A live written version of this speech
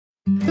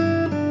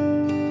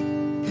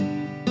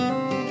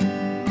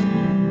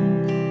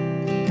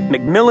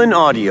Macmillan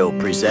Audio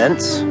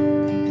presents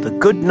The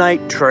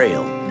Goodnight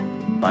Trail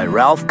by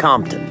Ralph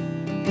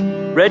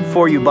Compton. Read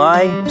for you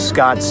by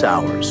Scott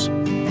Sowers.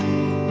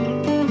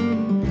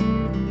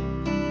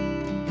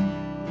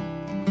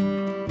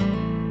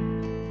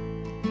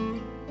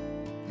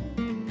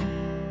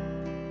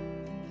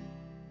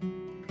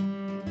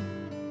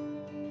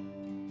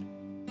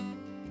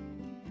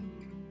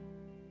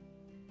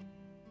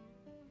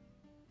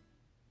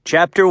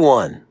 Chapter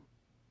 1.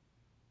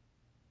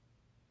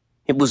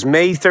 It was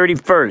May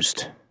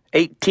 31st,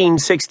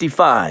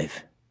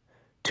 1865,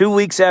 2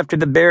 weeks after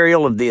the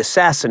burial of the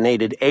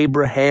assassinated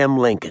Abraham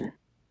Lincoln.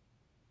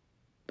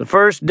 "The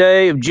first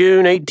day of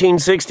June,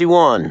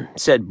 1861,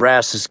 said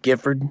Brassus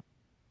Gifford,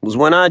 was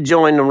when I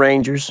joined the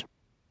Rangers.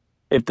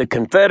 If the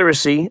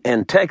Confederacy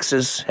and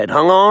Texas had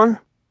hung on,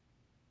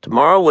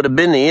 tomorrow would have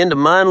been the end of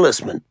my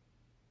enlistment."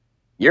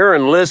 "Your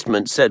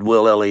enlistment," said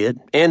Will Elliott,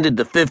 "ended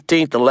the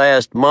 15th of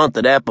last month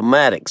at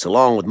Appomattox,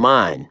 along with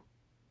mine."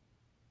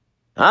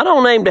 "I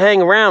don't aim to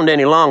hang around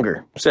any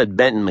longer," said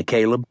Benton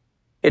McCaleb.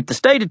 "If the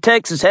state of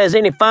Texas has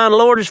any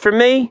final orders for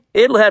me,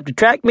 it'll have to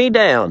track me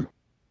down."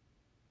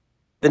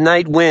 The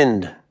night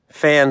wind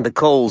fanned the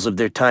coals of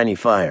their tiny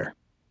fire,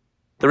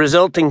 the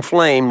resulting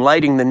flame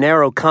lighting the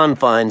narrow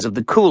confines of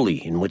the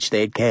coulee in which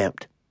they had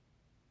camped.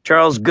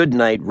 Charles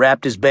Goodnight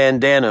wrapped his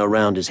bandana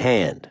around his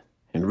hand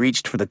and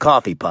reached for the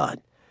coffee pot,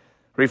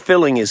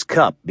 refilling his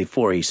cup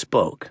before he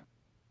spoke.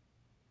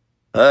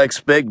 "I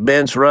expect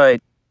Ben's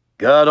right.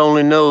 God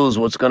only knows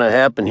what's going to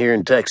happen here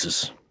in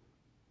Texas.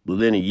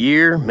 Within a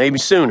year, maybe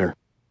sooner.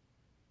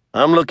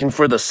 I'm looking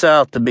for the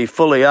South to be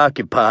fully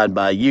occupied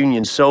by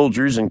Union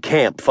soldiers and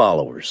camp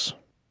followers."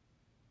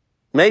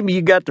 "Maybe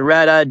you got the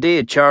right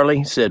idea,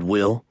 Charlie," said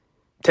Will,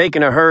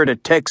 "taking a herd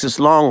of Texas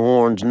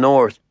Longhorns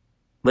north.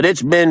 But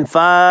it's been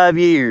 5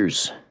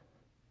 years.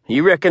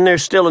 You reckon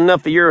there's still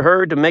enough of your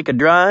herd to make a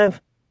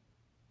drive?"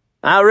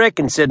 "I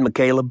reckon," said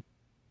McCaleb.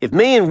 "If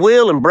me and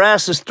Will and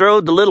Brassus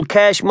throwed the little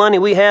cash money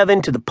we have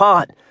into the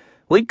pot,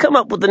 we'd come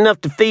up with enough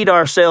to feed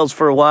ourselves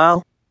for a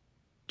while.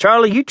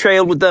 Charlie, you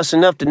trailed with us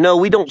enough to know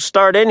we don't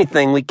start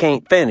anything we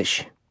can't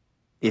finish.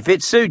 If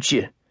it suits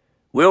you,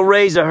 we'll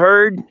raise a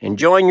herd and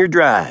join your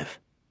drive."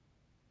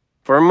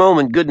 For a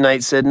moment,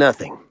 Goodnight said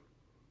nothing.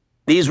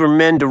 These were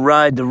men to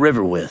ride the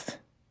river with.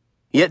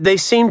 Yet they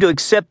seemed to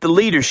accept the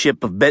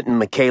leadership of Benton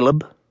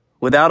McCaleb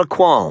without a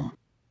qualm.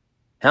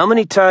 How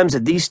many times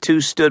had these two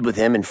stood with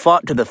him and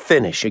fought to the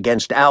finish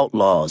against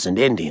outlaws and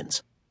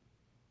Indians?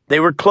 They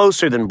were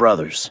closer than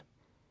brothers.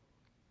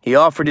 He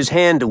offered his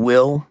hand to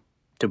Will,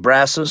 to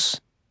Brassus,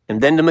 and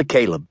then to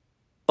McCaleb.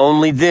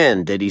 Only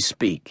then did he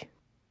speak.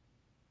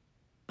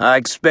 "I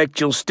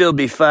expect you'll still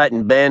be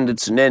fighting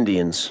bandits and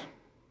Indians,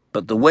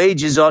 but the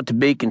wages ought to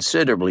be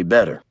considerably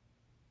better.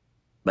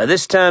 By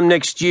this time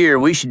next year,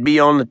 we should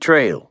be on the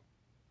trail.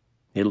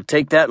 It'll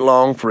take that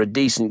long for a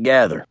decent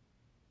gather.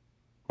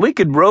 We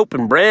could rope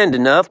and brand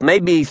enough,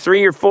 maybe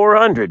 300 or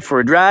 400 for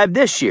a drive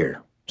this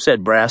year,"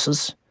 said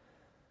Brassus.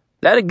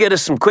 "That'd get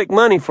us some quick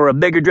money for a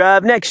bigger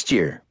drive next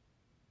year."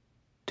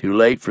 "Too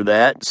late for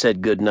that,"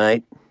 said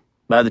Goodnight.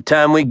 "By the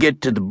time we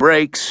get to the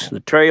breaks,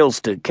 the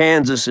trails to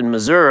Kansas and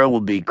Missouri will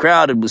be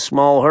crowded with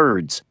small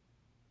herds.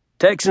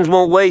 Texans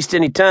won't waste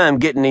any time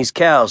getting these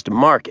cows to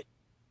market.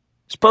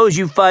 Suppose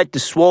you fight the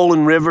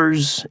swollen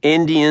rivers,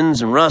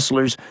 Indians, and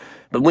rustlers,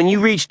 but when you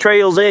reach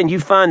trail's end, you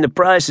find the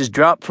prices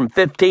drop from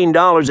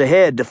 $15 a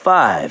head to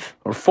 $5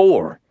 or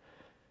 $4.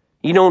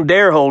 You don't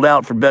dare hold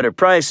out for better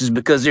prices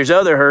because there's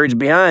other herds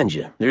behind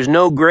you. There's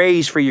no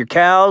graze for your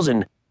cows,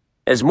 and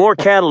as more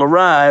cattle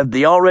arrive,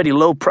 the already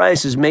low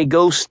prices may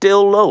go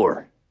still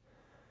lower.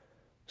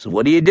 So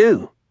what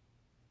do?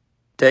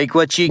 "Take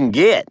what you can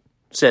get,"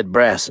 said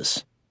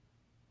Brassus.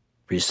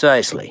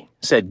 "Precisely,"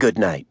 said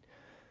Goodnight.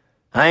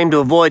 "I aim to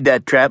avoid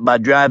that trap by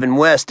driving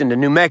west into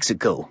New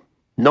Mexico,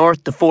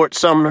 north to Fort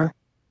Sumner,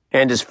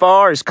 and as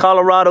far as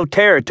Colorado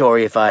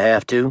Territory if I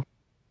have to.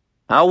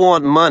 I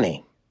want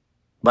money,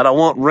 but I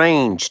want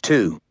range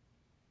too.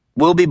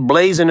 We'll be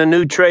blazing a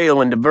new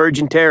trail into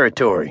virgin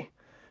territory,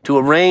 to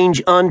a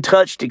range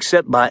untouched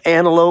except by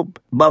antelope,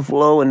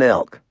 buffalo, and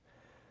elk.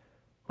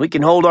 We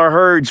can hold our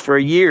herds for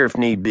a year if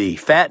need be,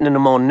 fattening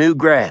them on new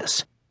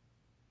grass.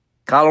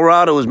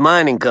 Colorado is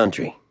mining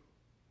country.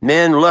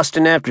 Men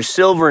lusting after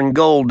silver and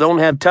gold don't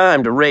have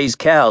time to raise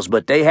cows,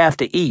 but they have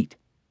to eat,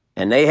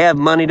 and they have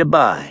money to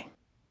buy."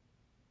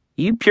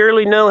 "You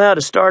purely know how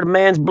to start a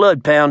man's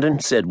blood pounding,"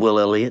 said Will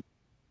Elliott.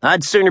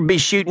 "I'd sooner be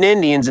shooting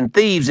Indians and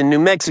thieves in New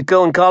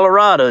Mexico and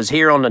Colorado as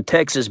here on the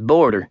Texas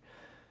border,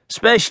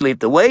 especially if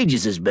the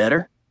wages is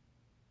better."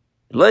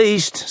 "At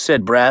least,"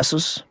 said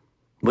Brassus,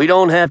 "we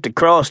don't have to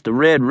cross the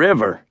Red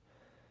River."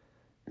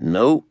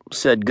 "No,"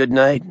 said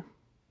Goodnight,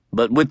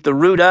 "but with the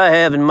route I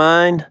have in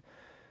mind,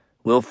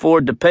 we'll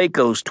ford the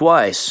Pecos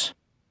twice.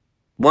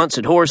 Once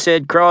at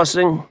Horsehead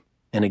Crossing,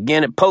 and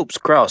again at Pope's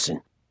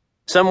Crossing,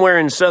 somewhere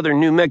in southern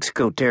New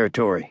Mexico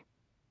territory.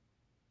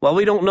 While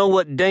we don't know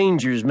what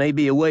dangers may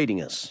be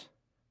awaiting us,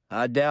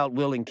 I doubt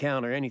we'll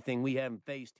encounter anything we haven't faced